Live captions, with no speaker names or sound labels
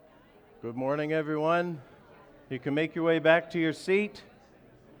Good morning, everyone. You can make your way back to your seat.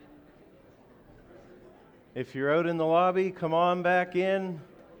 If you're out in the lobby, come on back in.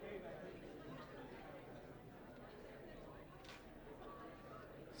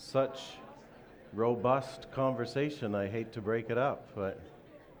 Such robust conversation. I hate to break it up, but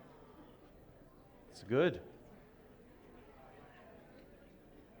it's good.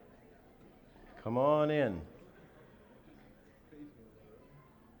 Come on in.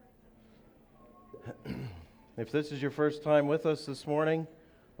 If this is your first time with us this morning,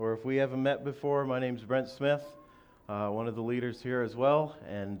 or if we haven't met before, my name's Brent Smith, one of the leaders here as well,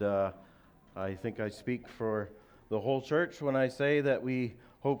 and I think I speak for the whole church when I say that we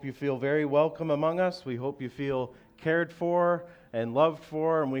hope you feel very welcome among us. We hope you feel cared for and loved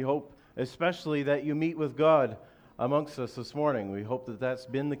for, and we hope especially that you meet with God amongst us this morning. We hope that that's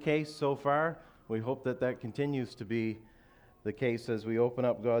been the case so far. We hope that that continues to be the case as we open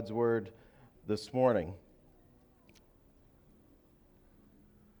up God's Word this morning.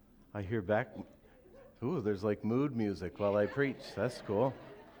 I hear back, there's like mood music while I preach. That's cool.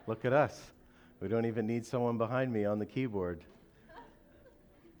 Look at us. We don't even need someone behind me on the keyboard.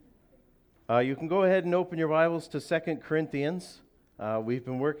 You can go ahead and open your Bibles to 2 Corinthians. We've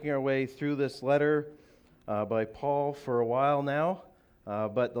been working our way through this letter by Paul for a while now,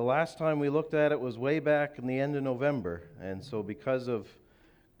 but the last time we looked at it was way back in the end of November, and so because of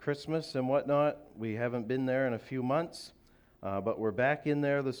Christmas and whatnot, we haven't been there in a few months. But we're back in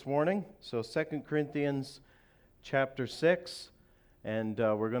there this morning. So 2 Corinthians chapter 6, and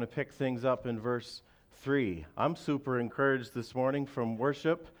we're going to pick things up in verse 3. I'm super encouraged this morning from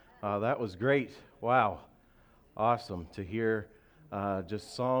worship. That was great. Wow. Awesome to hear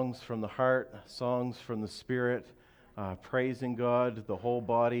just songs from the heart, songs from the Spirit, praising God, the whole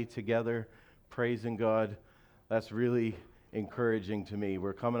body together, praising God. That's really encouraging to me.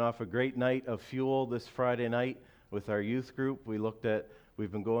 We're coming off a great night of fuel this Friday night with our youth group. We've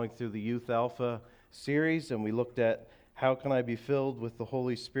been going through the Youth Alpha series, and we looked at how can I be filled with the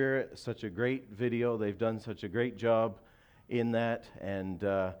Holy Spirit. Such a great video. They've done such a great job in that, and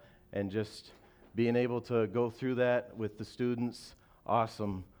just being able to go through that with the students,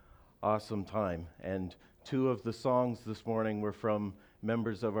 awesome time. And two of the songs this morning were from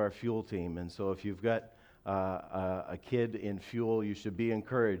members of our Fuel team, and so if you've got a kid in Fuel, you should be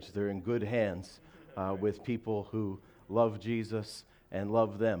encouraged. They're in good hands with people who love Jesus and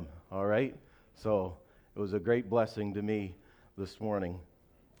love them, all right? So it was a great blessing to me this morning.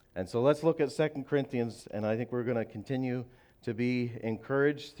 And so let's look at 2 Corinthians, and I think we're going to continue to be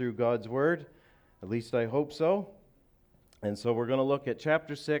encouraged through God's Word. At least I hope so. And so we're going to look at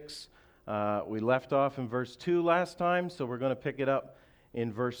chapter 6. We left off in verse 2 last time, so we're going to pick it up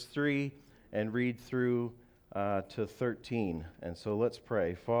in verse 3 and read through to 13. And so let's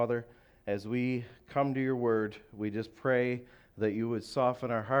pray. Father, as we come to your word, we just pray that you would soften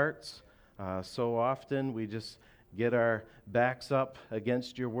our hearts. So often we just get our backs up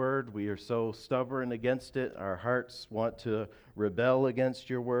against your word. We are so stubborn against it. Our hearts want to rebel against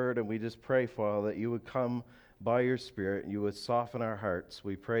your word. And we just pray, Father, that you would come by your Spirit and you would soften our hearts.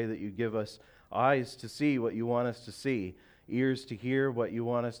 We pray that you give us eyes to see what you want us to see, ears to hear what you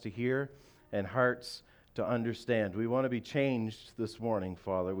want us to hear, and hearts to understand. We want to be changed this morning,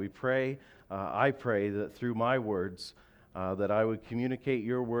 Father. We pray, I pray that through my words, that I would communicate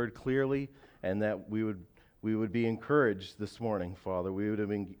your word clearly, and that we would be encouraged this morning, Father. We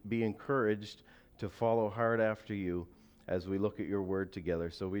would be encouraged to follow hard after you as we look at your word together.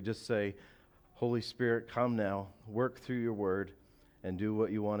 So we just say, Holy Spirit, come now, work through your word, and do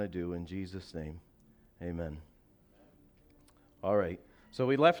what you want to do. In Jesus' name, amen. All right. So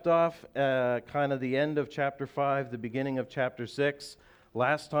we left off kind of the end of chapter 5, the beginning of chapter 6.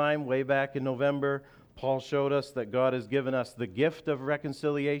 Last time, way back in November, Paul showed us that God has given us the gift of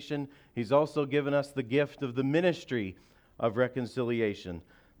reconciliation. He's also given us the gift of the ministry of reconciliation,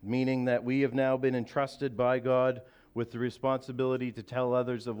 meaning that we have now been entrusted by God with the responsibility to tell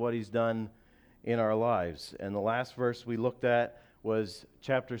others of what he's done in our lives. And the last verse we looked at was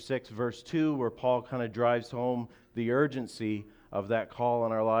chapter 6, verse 2, where Paul kind of drives home the urgency of that call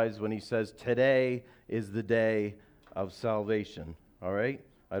in our lives when he says, today is the day of salvation. All right?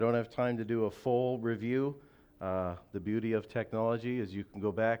 I don't have time to do a full review. The beauty of technology is you can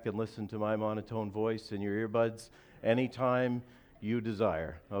go back and listen to my monotone voice in your earbuds anytime you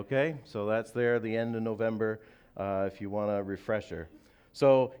desire. Okay? So that's there at the end of November if you want a refresher.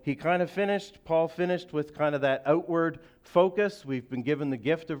 So Paul finished with kind of that outward focus. We've been given the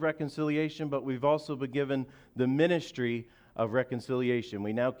gift of reconciliation, but we've also been given the ministry of reconciliation.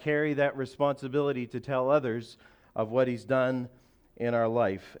 We now carry that responsibility to tell others of what he's done in our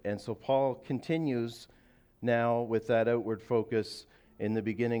life. And so Paul continues now with that outward focus in the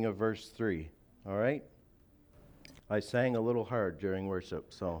beginning of verse 3. All right? I sang a little hard during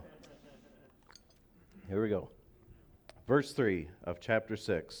worship, so here we go. Verse 3 of chapter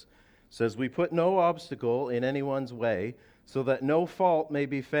 6 says, "We put no obstacle in anyone's way, so that no fault may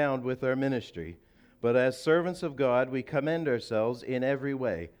be found with our ministry. But as servants of God, we commend ourselves in every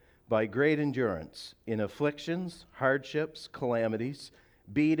way, by great endurance, in afflictions, hardships, calamities,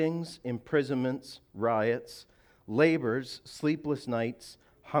 beatings, imprisonments, riots, labors, sleepless nights,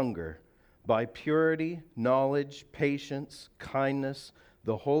 hunger, by purity, knowledge, patience, kindness,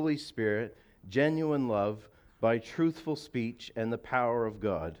 the Holy Spirit, genuine love, by truthful speech and the power of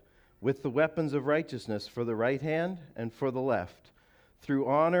God, with the weapons of righteousness for the right hand and for the left, through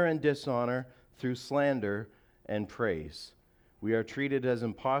honor and dishonor, through slander and praise. We are treated as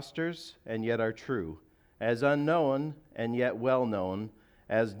impostors and yet are true, as unknown and yet well known,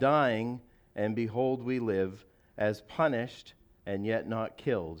 as dying and behold we live, as punished and yet not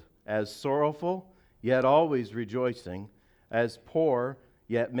killed, as sorrowful yet always rejoicing, as poor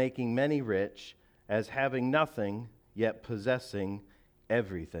yet making many rich, as having nothing yet possessing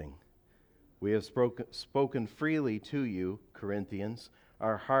everything. We have spoken freely to you, Corinthians.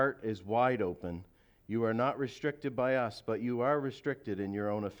 Our heart is wide open. You are not restricted by us, but you are restricted in your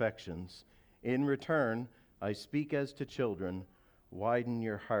own affections. In return, I speak as to children. Widen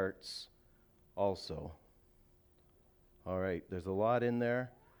your hearts also." All right, there's a lot in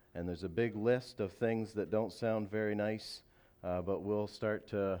there, and there's a big list of things that don't sound very nice, but we'll start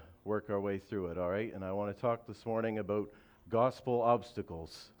to work our way through it, all right? And I want to talk this morning about gospel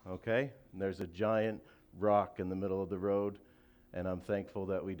obstacles, okay? And there's a giant rock in the middle of the road, and I'm thankful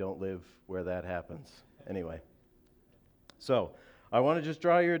that we don't live where that happens. Anyway, so I want to just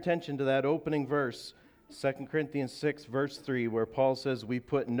draw your attention to that opening verse, 2 Corinthians 6, verse 3, where Paul says, "We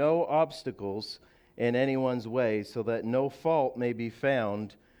put no obstacles in anyone's way, so that no fault may be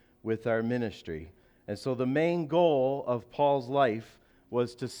found with our ministry." And so the main goal of Paul's life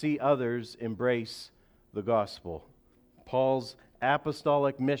was to see others embrace the gospel. Paul's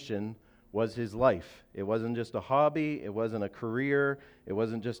apostolic mission was his life. It wasn't just a hobby, it wasn't a career, it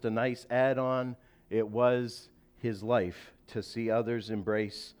wasn't just a nice add-on, it was his life to see others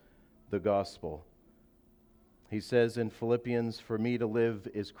embrace the gospel. He says in Philippians, "For me to live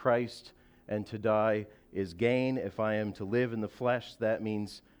is Christ, and to die is gain. If I am to live in the flesh, that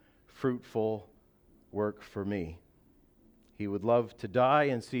means fruitful work for me." He would love to die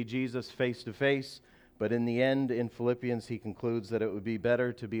and see Jesus face to face, but in the end, in Philippians, he concludes that it would be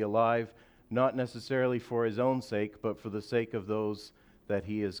better to be alive, not necessarily for his own sake, but for the sake of those that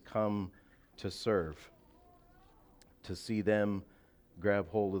he has come to serve, to see them grab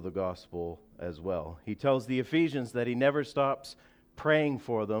hold of the gospel as well. He tells the Ephesians that he never stops praying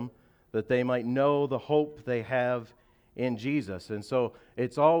for them, that they might know the hope they have in Jesus. And so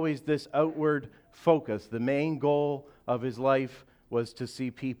it's always this outward focus. The main goal of his life was to see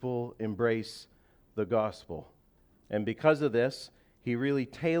people embrace the gospel. And because of this, he really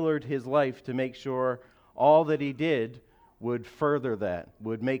tailored his life to make sure all that he did would further that,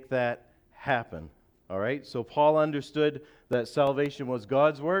 would make that happen. All right? So Paul understood that salvation was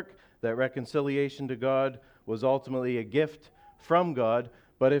God's work, that reconciliation to God was ultimately a gift from God.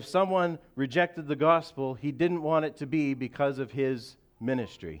 But if someone rejected the gospel, he didn't want it to be because of his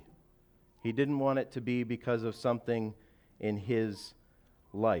ministry. He didn't want it to be because of something in his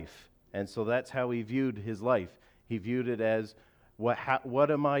life. And so that's how he viewed his life. He viewed it as, what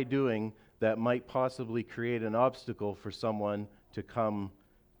am I doing that might possibly create an obstacle for someone to come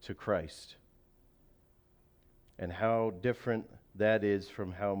to Christ? And how different that is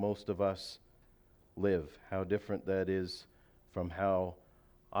from how most of us live. How different that is from how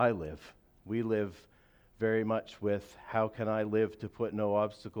I live. We live very much with, how can I live to put no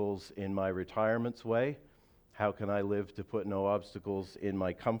obstacles in my retirement's way? How can I live to put no obstacles in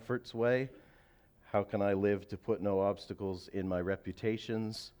my comfort's way? How can I live to put no obstacles in my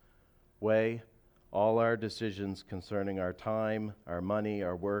reputation's way? All our decisions concerning our time, our money,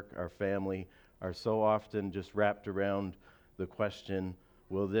 our work, our family are so often just wrapped around the question,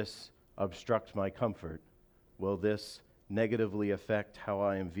 will this obstruct my comfort? Will this negatively affect how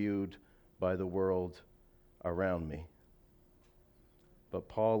I am viewed by the world around me? But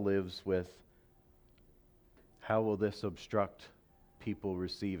Paul lives with, how will this obstruct people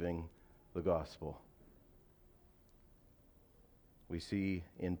receiving the gospel? We see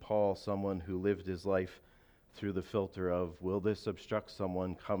in Paul someone who lived his life through the filter of, will this obstruct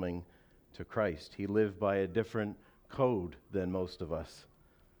someone coming to Christ? He lived by a different code than most of us.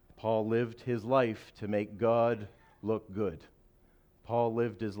 Paul lived his life to make God look good. Paul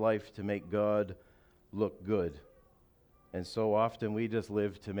lived his life to make God look good. And so often we just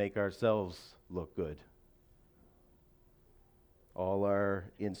live to make ourselves look good. All our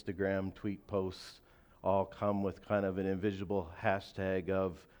Instagram tweet posts all come with kind of an invisible hashtag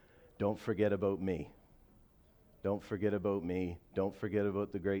of, don't forget about me. Don't forget about me. Don't forget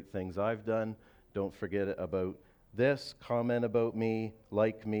about the great things I've done. Don't forget about this. Comment about me.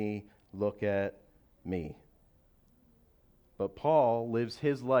 Like me. Look at me. But Paul lives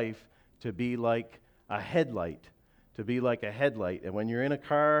his life to be like a headlight. To be like a headlight. And when you're in a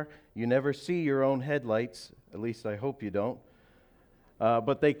car, you never see your own headlights. At least I hope you don't.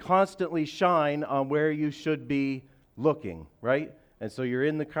 But they constantly shine on where you should be looking, right? And so you're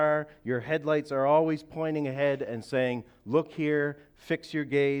in the car, your headlights are always pointing ahead and saying, look here, fix your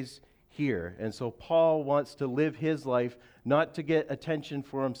gaze here. And so Paul wants to live his life not to get attention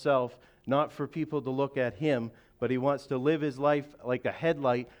for himself, not for people to look at him, but he wants to live his life like a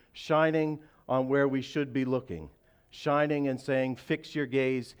headlight shining on where we should be looking. Shining and saying, fix your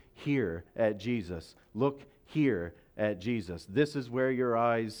gaze here at Jesus. Look here at Jesus. This is where your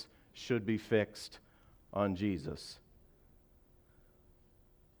eyes should be fixed on Jesus.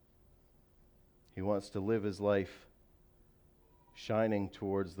 He wants to live his life shining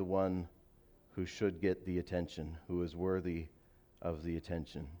towards the one who should get the attention, who is worthy of the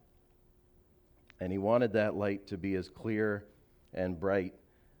attention. And he wanted that light to be as clear and bright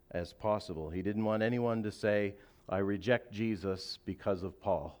as possible. He didn't want anyone to say, I reject Jesus because of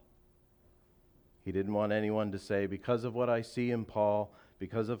Paul. He didn't want anyone to say, because of what I see in Paul,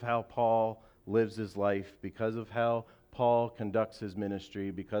 because of how Paul lives his life, because of how Paul conducts his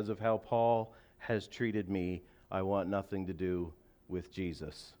ministry, because of how Paul has treated me, I want nothing to do with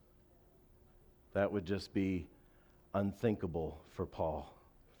Jesus. That would just be unthinkable for Paul,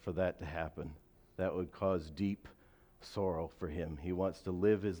 for that to happen. That would cause deep sorrow for him. He wants to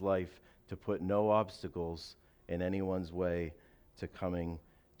live his life to put no obstacles in anyone's way to coming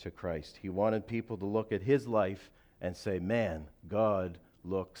to Christ. He wanted people to look at his life and say, man, God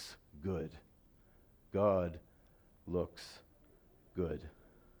looks good. God looks good.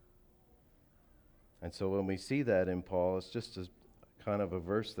 And so when we see that in Paul, it's just a kind of a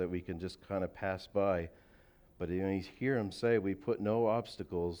verse that we can just kind of pass by. But when you hear him say, we put no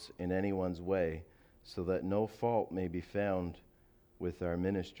obstacles in anyone's way, so that no fault may be found with our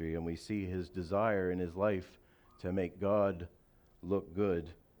ministry. And we see his desire in his life to make God look good.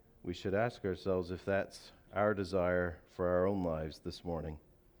 We should ask ourselves if that's our desire for our own lives this morning.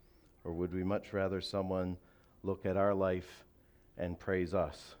 Or would we much rather someone look at our life and praise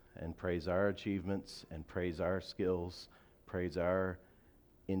us, and praise our achievements, and praise our skills, praise our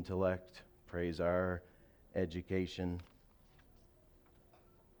intellect, praise our education?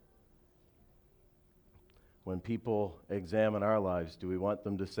 When people examine our lives, do we want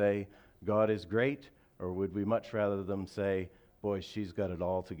them to say, God is great, or would we much rather them say, boy, she's got it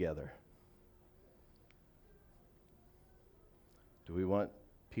all together? Do we want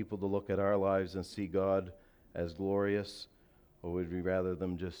people to look at our lives and see God as glorious, or would we rather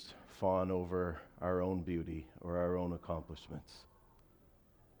them just fawn over our own beauty or our own accomplishments?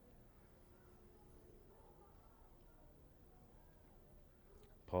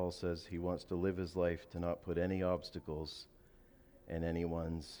 Paul says he wants to live his life to not put any obstacles in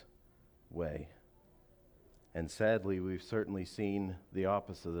anyone's way. And sadly, we've certainly seen the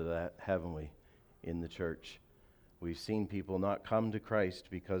opposite of that, haven't we, in the church? We've seen people not come to Christ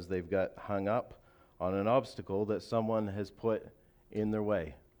because they've got hung up on an obstacle that someone has put in their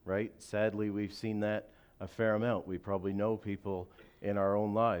way, right? Sadly, we've seen that a fair amount. We probably know people in our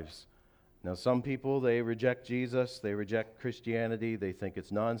own lives. Now, some people, they reject Jesus, they reject Christianity, they think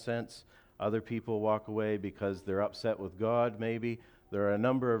it's nonsense. Other people walk away because they're upset with God, maybe. There are a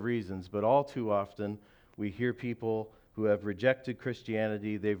number of reasons, but all too often, we hear people who have rejected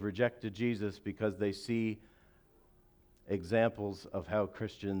Christianity, they've rejected Jesus because they see examples of how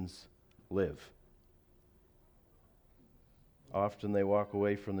Christians live. Often they walk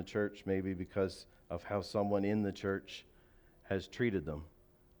away from the church maybe because of how someone in the church has treated them.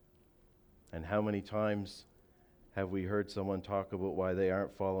 And how many times have we heard someone talk about why they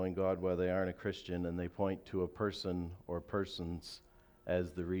aren't following God, why they aren't a Christian, and they point to a person or persons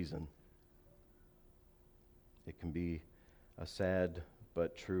as the reason? It can be a sad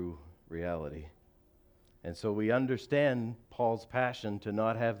but true reality. And so we understand Paul's passion to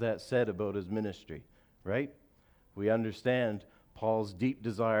not have that said about his ministry, right? We understand Paul's deep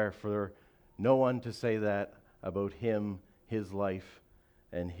desire for no one to say that about him, his life,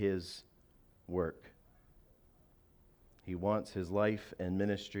 and his work. He wants his life and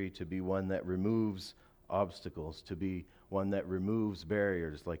ministry to be one that removes obstacles, to be one that removes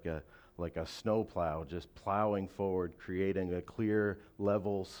barriers like a snowplow, just plowing forward, creating a clear,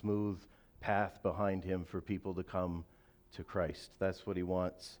 level, smooth path behind him for people to come to Christ. That's what he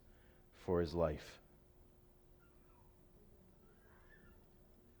wants for his life.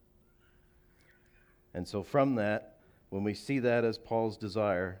 And so from that, when we see that as Paul's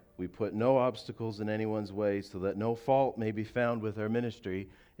desire, we put no obstacles in anyone's way so that no fault may be found with our ministry.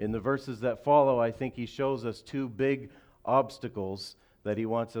 In the verses that follow, I think he shows us two big obstacles that he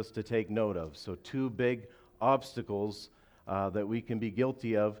wants us to take note of. So two big obstacles that we can be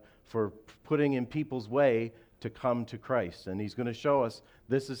guilty of for putting in people's way to come to Christ. And he's going to show us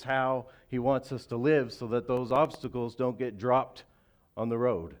this is how he wants us to live so that those obstacles don't get dropped on the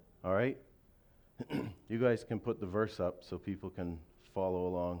road. All right? You guys can put the verse up so people can follow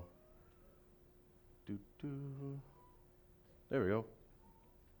along. There we go.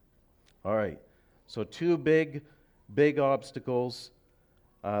 All right. So two big obstacles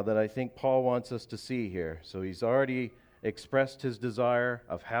that I think Paul wants us to see here. So he's already expressed his desire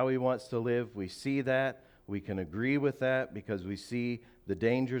of how he wants to live. We see that. We can agree with that because we see the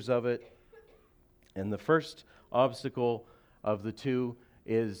dangers of it. And the first obstacle of the two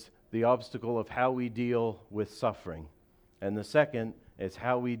is the obstacle of how we deal with suffering. And the second is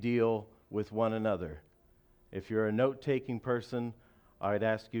how we deal with one another. If you're a note-taking person, I'd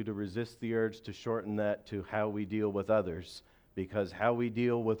ask you to resist the urge to shorten that to how we deal with others, because how we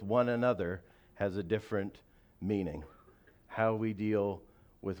deal with one another has a different meaning. How we deal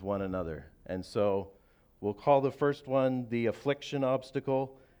with one another. And so we'll call the first one the affliction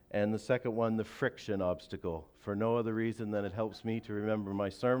obstacle and the second one the friction obstacle, for no other reason than it helps me to remember my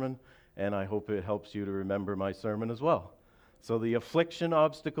sermon, and I hope it helps you to remember my sermon as well. So the affliction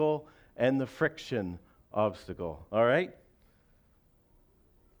obstacle and the friction obstacle. All right?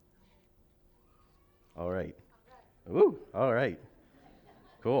 All right. Ooh, all right.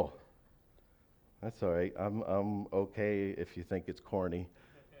 Cool. That's all right. I'm okay if you think it's corny.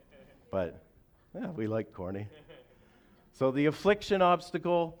 But yeah, we like corny. So the affliction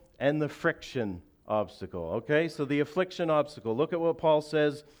obstacle and the friction obstacle. Okay? So the affliction obstacle. Look at what Paul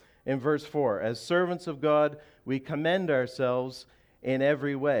says in verse 4. As servants of God, we commend ourselves in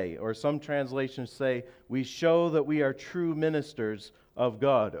every way. Or some translations say, we show that we are true ministers of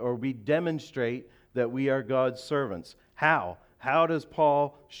God, or we demonstrate that we are God's servants. How? How does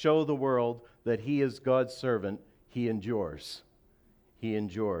Paul show the world that he is God's servant? He endures. He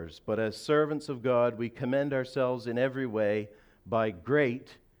endures. But as servants of God, we commend ourselves in every way by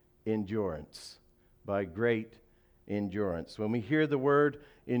great endurance. By great endurance. When we hear the word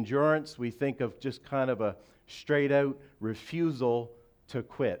endurance, we think of just kind of a straight-out refusal to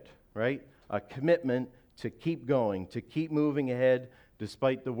quit, right? A commitment to keep going, to keep moving ahead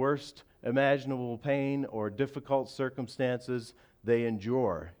despite the worst imaginable pain or difficult circumstances they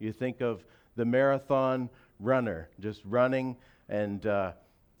endure. You think of the marathon runner just running, and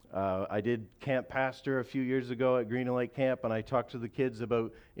I did camp pastor a few years ago at Green Lake Camp, and I talked to the kids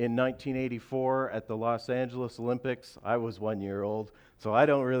about in 1984 at the Los Angeles Olympics. I was 1 year old, so I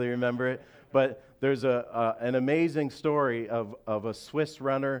don't really remember it, but there's an amazing story of a Swiss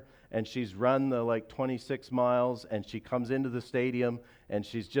runner, and she's run the 26 miles, and she comes into the stadium, and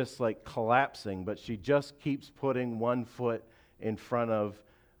she's just collapsing, but she just keeps putting one foot in front of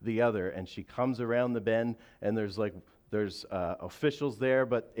the other, and she comes around the bend, and there's officials there,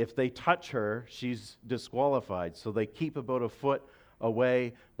 but if they touch her, she's disqualified. So they keep about a foot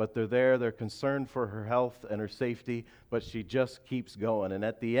away, but they're there. They're concerned for her health and her safety, but she just keeps going. And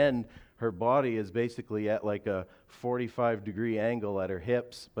at the end, her body is basically at a 45-degree angle at her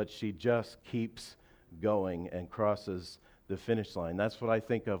hips, but she just keeps going and crosses the finish line. That's what I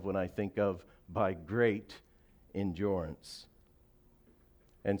think of when I think of by great endurance.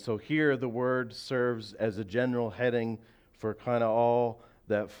 And so here the word serves as a general heading for kind of all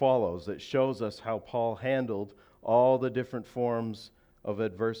that follows. It shows us how Paul handled all the different forms of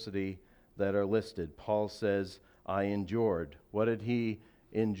adversity that are listed. Paul says, I endured. What did he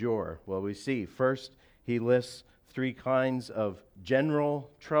endure? Well, we see first he lists three kinds of general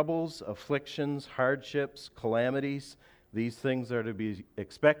troubles, afflictions, hardships, calamities. These things are to be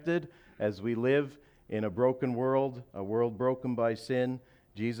expected as we live in a broken world, a world broken by sin.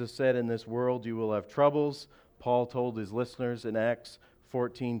 Jesus said, in this world you will have troubles. Paul told his listeners in Acts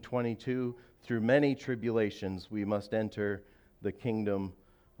 14:22, through many tribulations we must enter the kingdom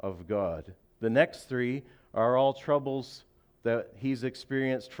of God. The next three are all troubles that he's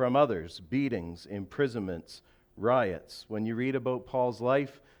experienced from others: beatings, imprisonments, riots. When you read about Paul's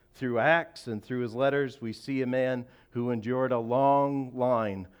life through Acts and through his letters, we see a man who endured a long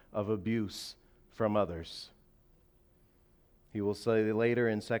line of abuse from others. He will say later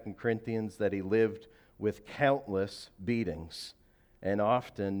in 2 Corinthians that he lived with countless beatings and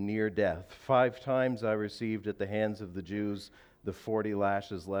often near death. 5 times I received at the hands of the Jews the 40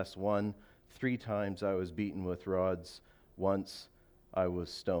 lashes less one. 3 times I was beaten with rods. Once I was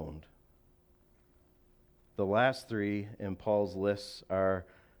stoned. The last 3 in Paul's lists are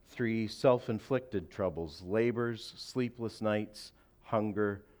 3 self-inflicted troubles: labors, sleepless nights,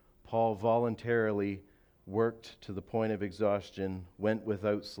 hunger. Paul voluntarily worked to the point of exhaustion, went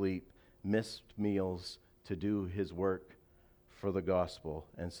without sleep, missed meals to do his work for the gospel.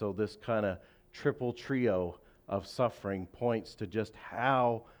 And so this kind of triple trio of suffering points to just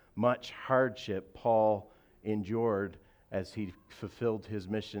how much hardship Paul endured as he fulfilled his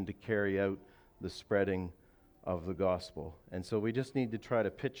mission to carry out the spreading of the gospel. And so we just need to try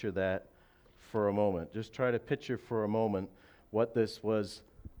to picture that for a moment. Just try to picture for a moment what this was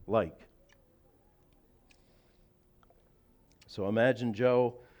like. So imagine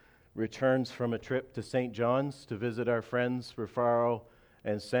Joe returns from a trip to St. John's to visit our friends Rufaro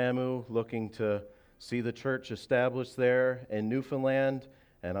and Samu, looking to see the church established there in Newfoundland.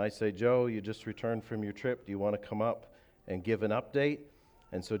 And I say, Joe, you just returned from your trip. Do you want to come up and give an update?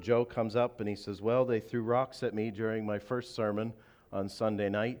 And so Joe comes up and he says, well, they threw rocks at me during my first sermon on Sunday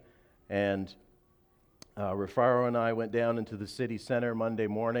night. And Rufaro and I went down into the city center Monday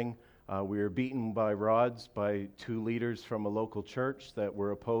morning. We were beaten by rods by 2 leaders from a local church that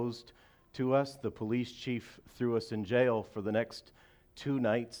were opposed to us. The police chief threw us in jail for the next 2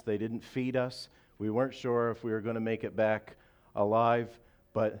 nights. They didn't feed us. We weren't sure if we were going to make it back alive,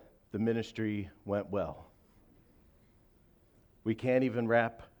 but the ministry went well. We can't even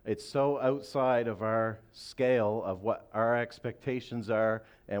wrap, it's so outside of our scale of what our expectations are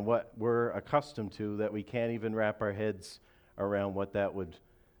and what we're accustomed to that we can't even wrap our heads around what that would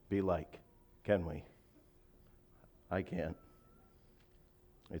be like, can we? I can't.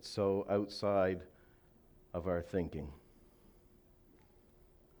 It's so outside of our thinking.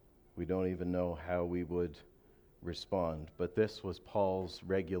 We don't even know how we would respond. But this was Paul's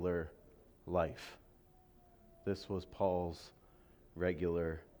regular life. This was Paul's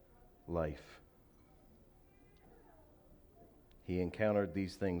regular life. He encountered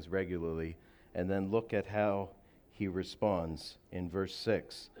these things regularly. And then look at how he responds in verse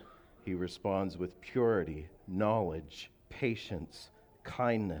 6. He responds with purity, knowledge, patience,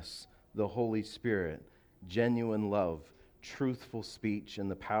 kindness, the Holy Spirit, genuine love, truthful speech, and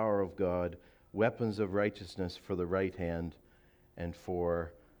the power of God, weapons of righteousness for the right hand and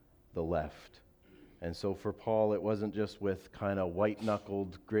for the left. And so for Paul, it wasn't just with kind of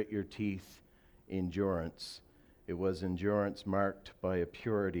white-knuckled, grit-your-teeth endurance. It was endurance marked by a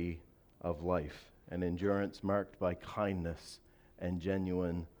purity of life, an endurance marked by kindness and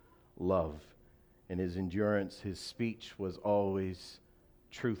genuine love. In his endurance, his speech was always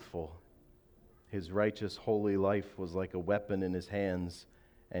truthful. His righteous, holy life was like a weapon in his hands,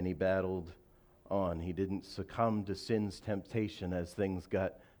 and he battled on. He didn't succumb to sin's temptation as things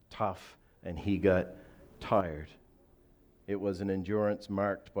got tough and he got tired. It was an endurance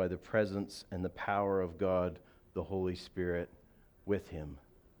marked by the presence and the power of God, the Holy Spirit, with him.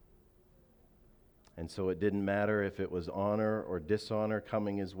 And so it didn't matter if it was honor or dishonor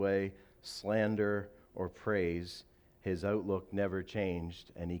coming his way, slander or praise, his outlook never changed,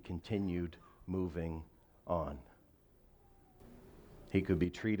 and he continued moving on. He could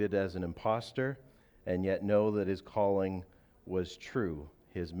be treated as an imposter and yet know that his calling was true.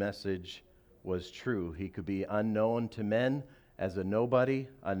 His message was true. He could be unknown to men as a nobody,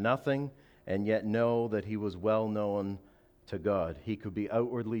 a nothing, and yet know that he was well known to God. He could be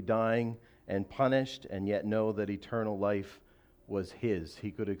outwardly dying and punished and yet know that eternal life was his.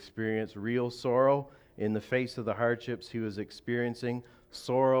 He could experience real sorrow in the face of the hardships he was experiencing,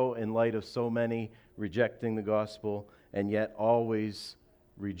 sorrow in light of so many rejecting the gospel, and yet always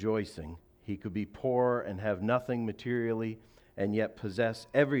rejoicing. He could be poor and have nothing materially, and yet possess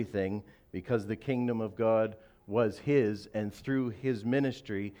everything because the kingdom of God was his, and through his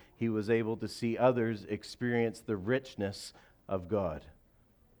ministry, he was able to see others experience the richness of God.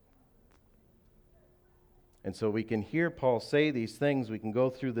 And so we can hear Paul say these things. We can go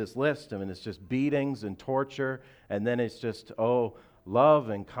through this list, and it's just beatings and torture, and then it's just, love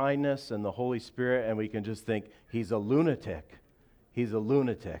and kindness and the Holy Spirit, and we can just think, he's a lunatic. He's a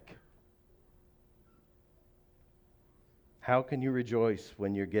lunatic. How can you rejoice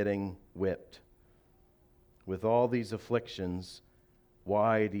when you're getting whipped? With all these afflictions,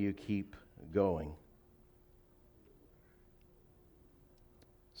 why do you keep going?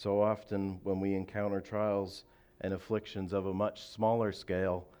 So often when we encounter trials and afflictions of a much smaller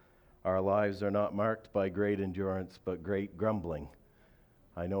scale, Our lives are not marked by great endurance, but great grumbling.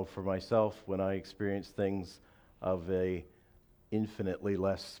 I know for myself, when I experience things of a infinitely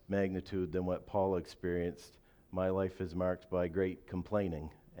less magnitude than what Paul experienced, my life is marked by great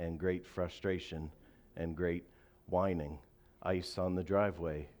complaining and great frustration and great whining. Ice on the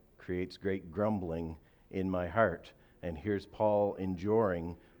driveway creates great grumbling in my heart. And here's Paul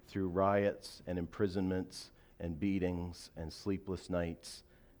enduring through riots and imprisonments and beatings and sleepless nights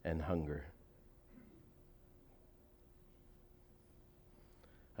and hunger.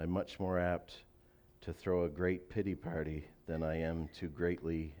 I'm much more apt to throw a great pity party than I am to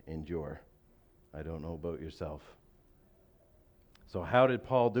greatly endure. I don't know about yourself. So how did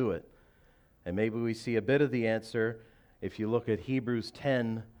Paul do it? And maybe we see a bit of the answer if you look at Hebrews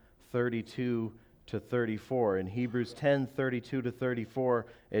 10:32 to 34. In Hebrews 10:32 to 34,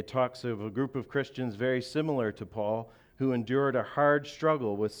 it talks of a group of Christians very similar to Paul who endured a hard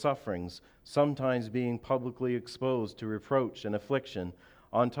struggle with sufferings, sometimes being publicly exposed to reproach and affliction.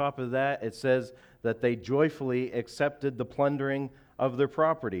 On top of that, it says that they joyfully accepted the plundering of their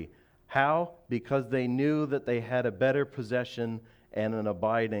property. How? Because they knew that they had a better possession and an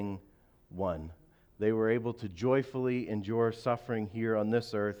abiding one. They were able to joyfully endure suffering here on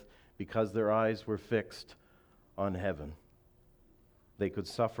this earth because their eyes were fixed on heaven. They could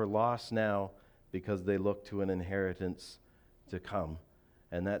suffer loss now because they looked to an inheritance to come.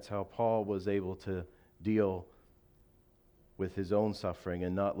 And that's how Paul was able to deal with his own suffering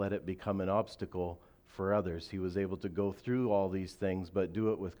and not let it become an obstacle for others. He was able to go through all these things, but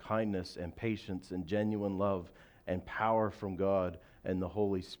do it with kindness and patience and genuine love and power from God and the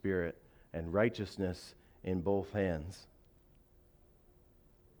Holy Spirit and righteousness in both hands.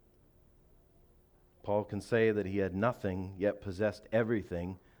 Paul can say that he had nothing, yet possessed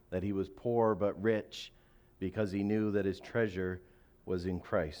everything, that he was poor but rich, because he knew that his treasure was in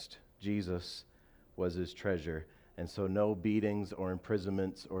Christ. Jesus was his treasure. And so no beatings or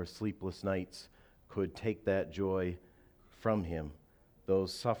imprisonments or sleepless nights could take that joy from him.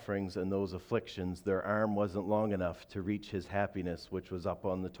 Those sufferings and those afflictions, their arm wasn't long enough to reach his happiness, which was up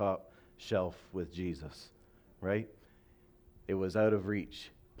on the top shelf with Jesus, right? It was out of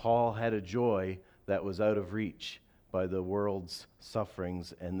reach. Paul had a joy that was out of reach by the world's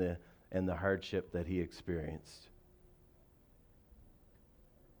sufferings and the hardship that he experienced.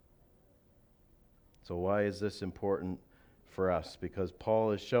 So why is this important for us? Because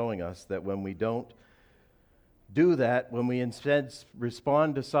Paul is showing us that when we don't do that, when we instead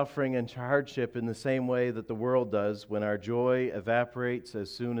respond to suffering and to hardship in the same way that the world does, when our joy evaporates as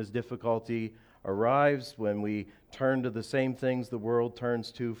soon as difficulty arrives, when we turn to the same things the world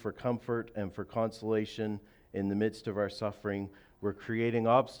turns to for comfort and for consolation in the midst of our suffering, we're creating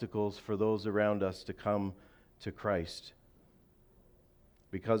obstacles for those around us to come to Christ.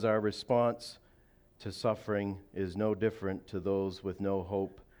 Because our response to suffering is no different to those with no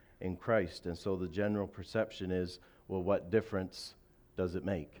hope in Christ. And so the general perception is, well, what difference does it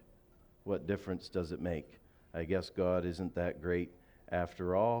make? What difference does it make? I guess God isn't that great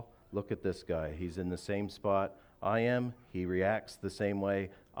after all. Look at this guy. He's in the same spot I am. He reacts the same way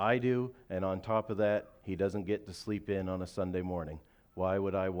I do. And on top of that, he doesn't get to sleep in on a Sunday morning. Why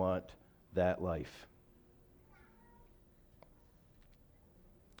would I want that life?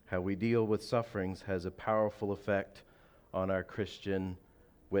 How we deal with sufferings has a powerful effect on our Christian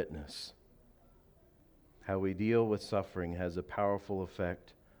witness. How we deal with suffering has a powerful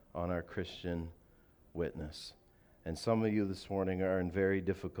effect on our Christian witness. And some of you this morning are in very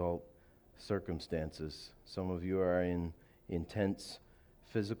difficult circumstances. Some of you are in intense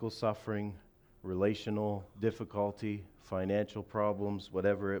physical suffering, relational difficulty, financial problems,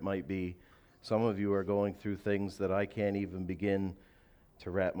 whatever it might be. Some of you are going through things that I can't even begin to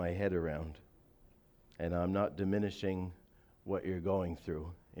wrap my head around. And I'm not diminishing what you're going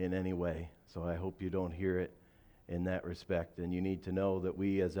through in any way. So I hope you don't hear it in that respect. And you need to know that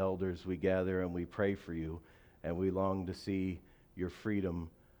we as elders, we gather and we pray for you, and we long to see your freedom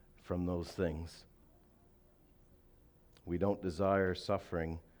from those things. We don't desire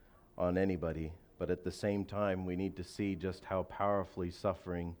suffering on anybody, but at the same time, we need to see just how powerfully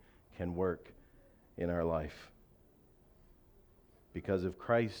suffering can work in our life. Because if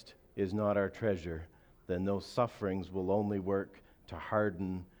Christ is not our treasure, then those sufferings will only work to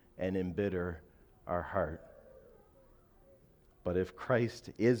harden and embitter our heart. But if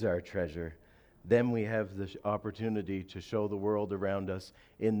Christ is our treasure, then we have the opportunity to show the world around us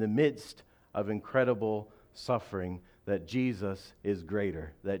in the midst of incredible suffering that Jesus is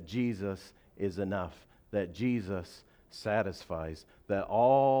greater, that Jesus is enough, that Jesus satisfies, that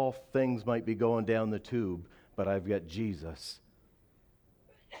all things might be going down the tube, but I've got Jesus.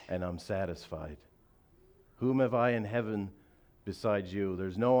 and I'm satisfied. Whom have I in heaven besides you?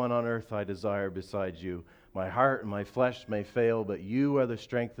 There's no one on earth I desire besides you. My heart and my flesh may fail, but you are the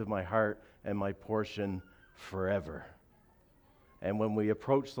strength of my heart and my portion forever. And when we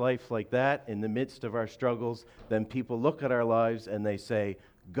approach life like that, in the midst of our struggles, then people look at our lives and they say,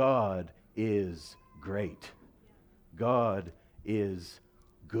 God is great. God is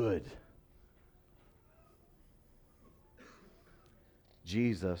good.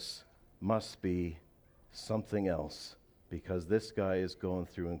 Jesus must be something else, because this guy is going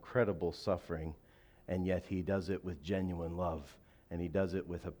through incredible suffering, and yet he does it with genuine love, and he does it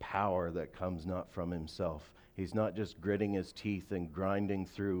with a power that comes not from himself. He's not just gritting his teeth and grinding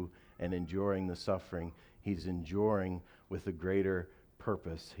through and enduring the suffering. He's enduring with a greater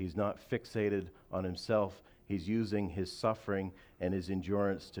purpose. He's not fixated on himself. He's using his suffering and his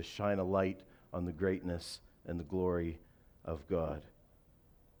endurance to shine a light on the greatness and the glory of God.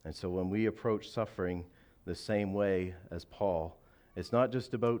 And so when we approach suffering the same way as Paul, it's not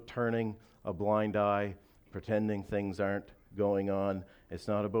just about turning a blind eye, pretending things aren't going on. It's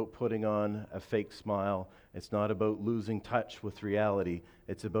not about putting on a fake smile. It's not about losing touch with reality.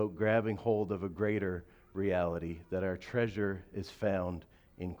 It's about grabbing hold of a greater reality, that our treasure is found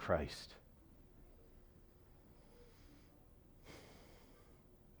in Christ.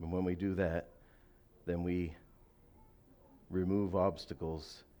 And when we do that, then we remove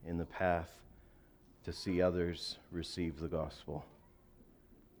obstacles in the path to see others receive the gospel.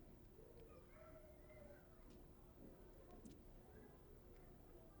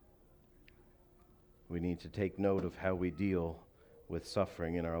 We need to take note of how we deal with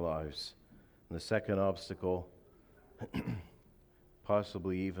suffering in our lives. And the second obstacle,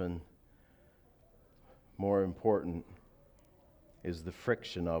 possibly even more important, is the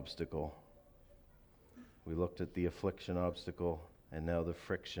friction obstacle. We looked at the affliction obstacle, and now the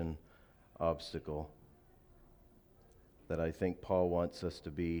friction obstacle that I think Paul wants us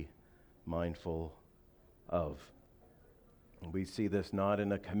to be mindful of. We see this not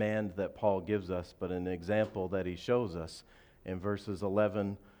in a command that Paul gives us, but an example that he shows us in verses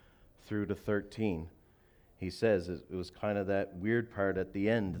 11 through to 13. He says, it was kind of that weird part at the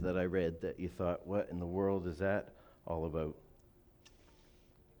end that I read that you thought, what in the world is that all about?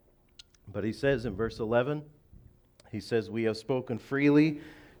 But he says in verse 11, he says, we have spoken freely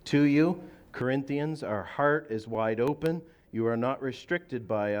to you, Corinthians. Our heart is wide open. You are not restricted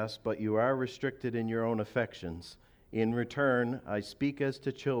by us, but you are restricted in your own affections. In return, I speak as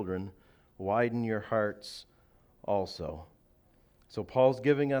to children, widen your hearts also. So Paul's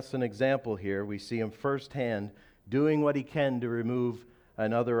giving us an example here. We see him firsthand doing what he can to remove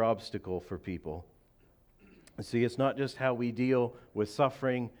another obstacle for people. See, it's not just how we deal with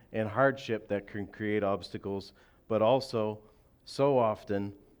suffering and hardship that can create obstacles, but also, so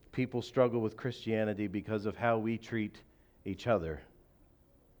often, people struggle with Christianity because of how we treat each other.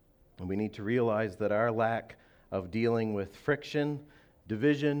 And we need to realize that our lack of dealing with friction,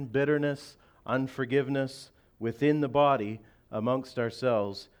 division, bitterness, unforgiveness within the body amongst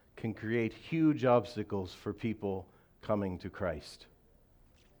ourselves can create huge obstacles for people coming to Christ.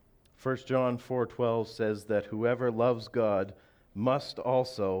 1 John 4:12 says that whoever loves God must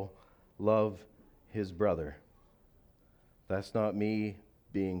also love his brother. That's not me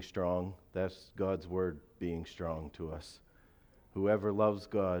being strong. That's God's word being strong to us. Whoever loves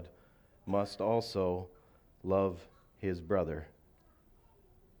God must also love his brother.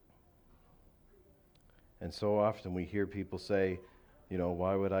 And so often we hear people say,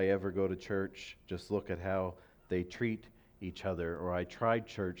 why would I ever go to church? Just look at how they treat each other. Or I tried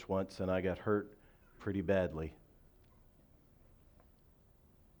church once and I got hurt pretty badly.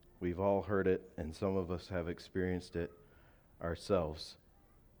 We've all heard it, and some of us have experienced it ourselves.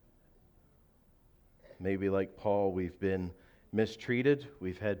 Maybe like Paul, we've been mistreated.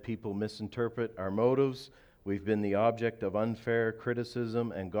 We've had people misinterpret our motives. We've been the object of unfair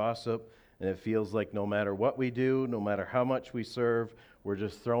criticism and gossip, and it feels like no matter what we do, no matter how much we serve, we're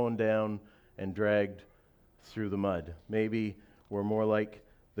just thrown down and dragged through the mud. Maybe we're more like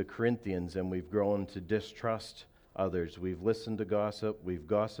the Corinthians and we've grown to distrust others. We've listened to gossip. We've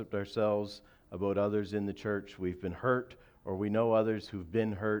gossiped ourselves about others in the church. We've been hurt, or we know others who've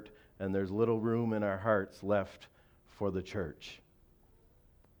been hurt, and there's little room in our hearts left for the church.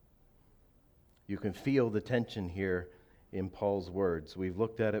 You can feel the tension here in Paul's words. We've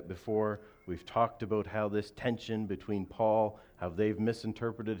looked at it before. We've talked about how this tension between Paul, how they've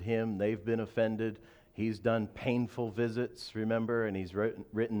misinterpreted him, they've been offended. He's done painful visits, remember, and he's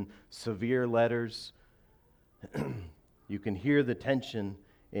written severe letters. You can hear the tension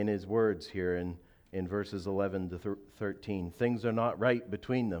in his words here, and in verses 11 to 13. Things are not right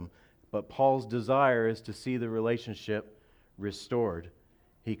between them, but Paul's desire is to see the relationship restored.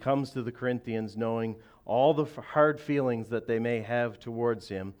 He comes to the Corinthians knowing all the hard feelings that they may have towards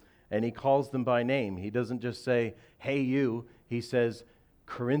him, and he calls them by name. He doesn't just say, "Hey, you." He says,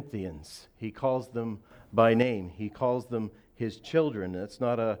 "Corinthians." He calls them by name. He calls them his children. It's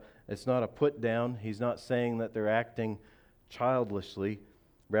not a put down. He's not saying that they're acting childishly.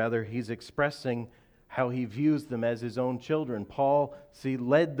 Rather, he's expressing how he views them as his own children. Paul,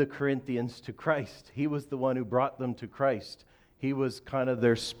 led the Corinthians to Christ. He was the one who brought them to Christ. He was kind of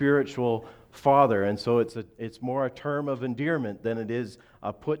their spiritual father, and so it's more a term of endearment than it is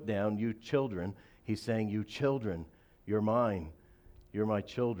a put down. You children. He's saying, "You children, you're mine. You're my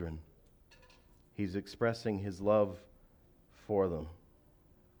children." He's expressing his love for them.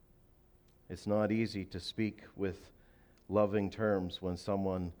 It's not easy to speak with loving terms when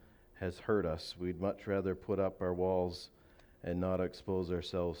someone has hurt us. We'd much rather put up our walls and not expose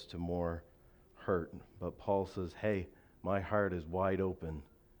ourselves to more hurt. But Paul says, "Hey, my heart is wide open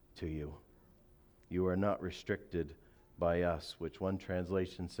to you. You are not restricted by us," which one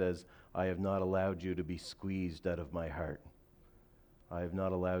translation says, "I have not allowed you to be squeezed out of my heart." I have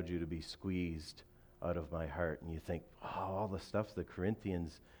not allowed you to be squeezed out of my heart. And you think, all the stuff the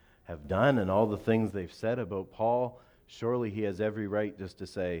Corinthians have done and all the things they've said about Paul, surely he has every right just to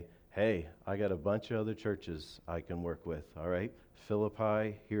say, "Hey, I got a bunch of other churches I can work with, all right?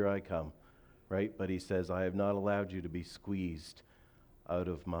 Philippi, here I come," right? But he says, "I have not allowed you to be squeezed out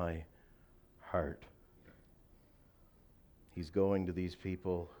of my heart." He's going to these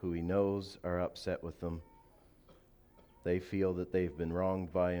people who he knows are upset with them. They feel that they've been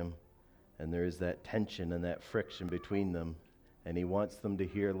wronged by him, and there is that tension and that friction between them, and he wants them to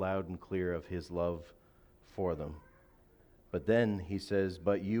hear loud and clear of his love for them. But then he says,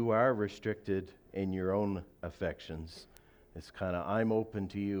 "But you are restricted in your own affections." It's kind of, I'm open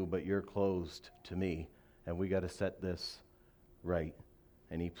to you, but you're closed to me, and we got to set this right.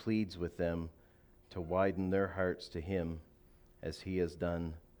 And he pleads with them to widen their hearts to him as he has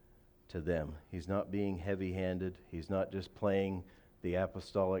done to them. He's not being heavy-handed. He's not just playing the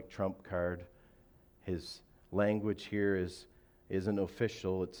apostolic trump card. His language here isn't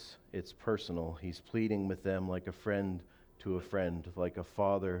official, it's personal. He's pleading with them like a friend to a friend, like a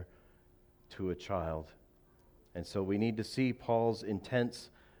father to a child. And so we need to see Paul's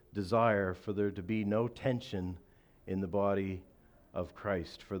intense desire for there to be no tension in the body of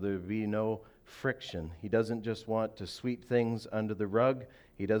Christ, for there to be no friction. He doesn't just want to sweep things under the rug.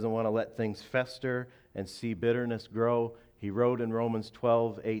 He doesn't want to let things fester and see bitterness grow. He wrote in Romans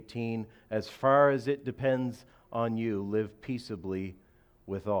 12:18, "As far as it depends on you, live peaceably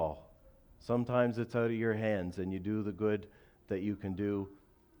with all." Sometimes it's out of your hands and you do the good that you can do.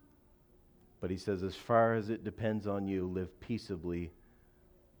 But he says, as far as it depends on you, live peaceably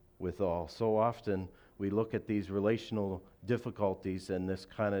with all. So often we look at these relational difficulties and this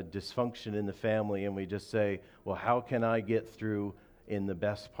kind of dysfunction in the family and we just say, well, how can I get through in the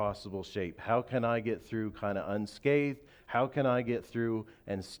best possible shape? How can I get through kind of unscathed? How can I get through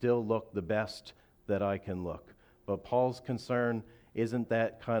and still look the best that I can look? But Paul's concern isn't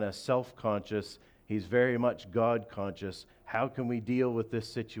that kind of self-conscious. He's very much God-conscious. How can we deal with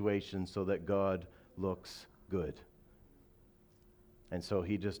this situation so that God looks good? And so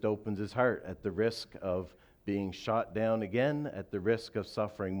he just opens his heart at the risk of being shot down again, at the risk of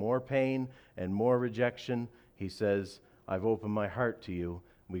suffering more pain and more rejection. He says, I've opened my heart to you.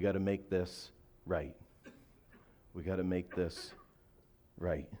 We got to make this right. We got to make this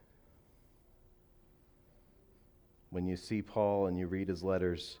right. When you see Paul and you read his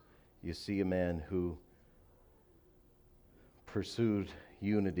letters, you see a man who pursued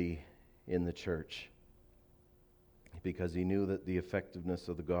unity in the church because he knew that the effectiveness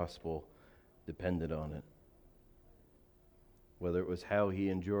of the gospel depended on it. Whether it was how he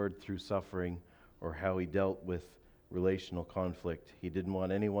endured through suffering or how he dealt with relational conflict, he didn't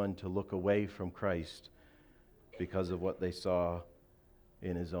want anyone to look away from Christ because of what they saw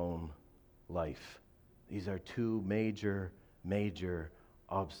in his own life. These are two major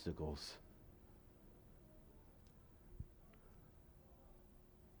obstacles.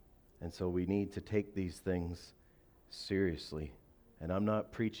 And so we need to take these things seriously. And I'm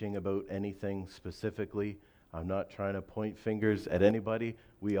not preaching about anything specifically. I'm not trying to point fingers at anybody.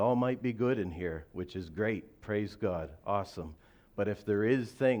 We all might be good in here, which is great. Praise God. Awesome. But if there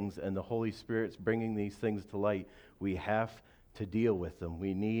is things and the Holy Spirit's bringing these things to light, we have to deal with them.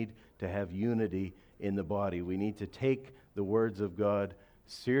 We need to have unity in the body. We need to take the words of God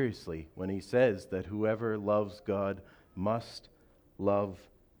seriously when he says that whoever loves God must love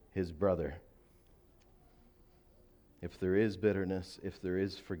his brother. If there is bitterness, if there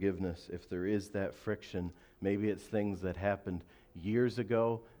is forgiveness, if there is that friction, maybe it's things that happened years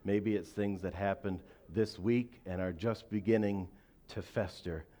ago, maybe it's things that happened this week and are just beginning to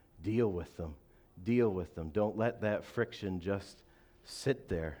fester. Deal with them. Deal with them. Don't let that friction just sit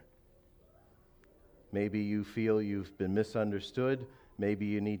there. Maybe you feel you've been misunderstood. Maybe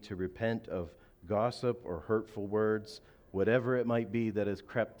you need to repent of gossip or hurtful words. Whatever it might be that has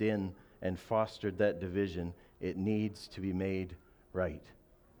crept in and fostered that division, it needs to be made right.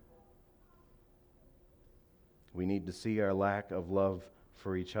 We need to see our lack of love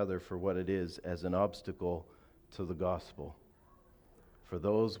for each other for what it is, as an obstacle to the gospel. For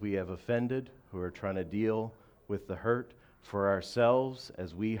those we have offended, who are trying to deal with the hurt, for ourselves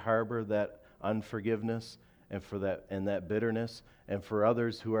as we harbor that unforgiveness and for that bitterness, and for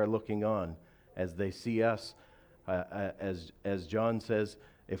others who are looking on as they see us, as John says,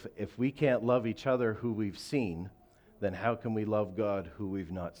 if we can't love each other who we've seen, then how can we love God who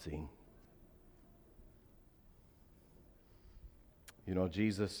we've not seen? You know,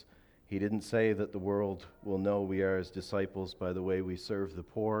 Jesus, he didn't say that the world will know we are his disciples by the way we serve the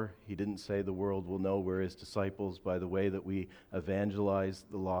poor. He didn't say the world will know we're his disciples by the way that we evangelize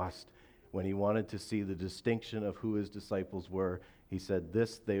the lost. When he wanted to see the distinction of who his disciples were, he said,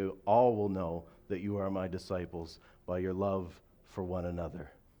 "This they all will know that you are my disciples by your love for one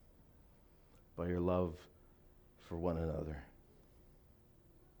another." By your love for one another.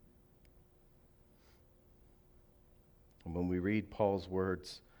 And when we read Paul's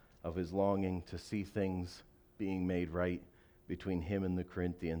words of his longing to see things being made right between him and the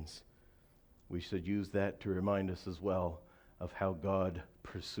Corinthians, we should use that to remind us as well of how God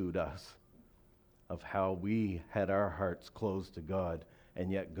pursued us, of how we had our hearts closed to God,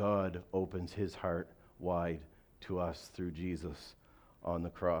 and yet God opens his heart wide to us through Jesus on the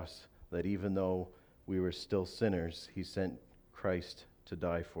cross. That even though we were still sinners, he sent Christ to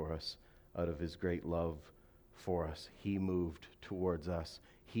die for us out of his great love for us. He moved towards us.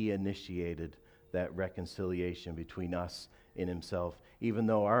 He initiated that reconciliation between us and himself, even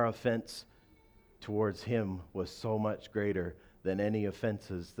though our offense towards him was so much greater than any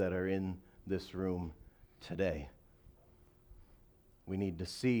offenses that are in this room today. We need to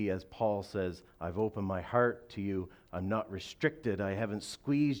see, as Paul says, I've opened my heart to you. I'm not restricted. I haven't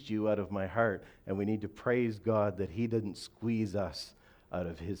squeezed you out of my heart. And we need to praise God that he didn't squeeze us out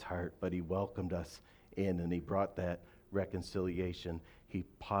of his heart, but he welcomed us in, and he brought that reconciliation. He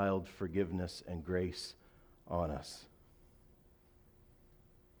piled forgiveness and grace on us.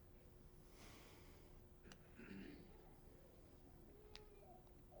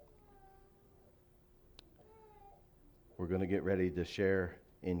 We're going to get ready to share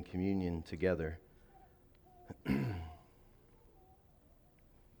in communion together. And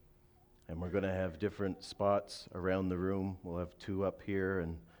we're going to have different spots around the room. We'll have 2 up here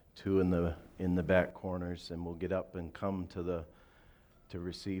and 2 in the back corners, and we'll get up and come to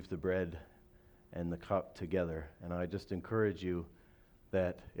receive the bread and the cup together. And I just encourage you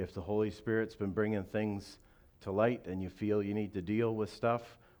that if the Holy Spirit's been bringing things to light and you feel you need to deal with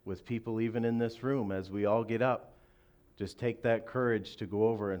stuff with people even in this room, as we all get up, just take that courage to go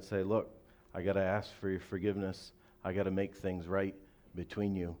over and say, look, I got to ask for your forgiveness. I got to make things right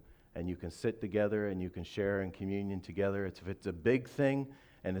between you. And you can sit together and you can share in communion together. If it's a big thing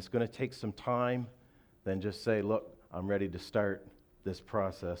and it's going to take some time, then just say, look, I'm ready to start this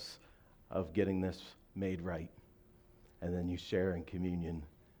process of getting this made right. And then you share in communion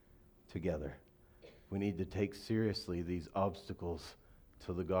together. We need to take seriously these obstacles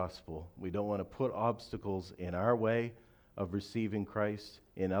to the gospel. We don't want to put obstacles in our way of receiving Christ,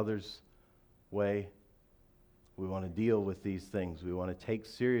 in others' way. We want to deal with these things. We want to take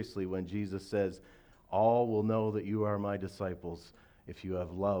seriously when Jesus says, all will know that you are my disciples if you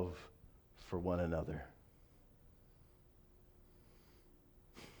have love for one another.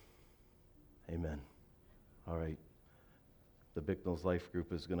 Amen. All right. The Bicknell's Life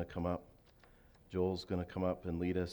Group is going to come up. Joel's going to come up and lead us.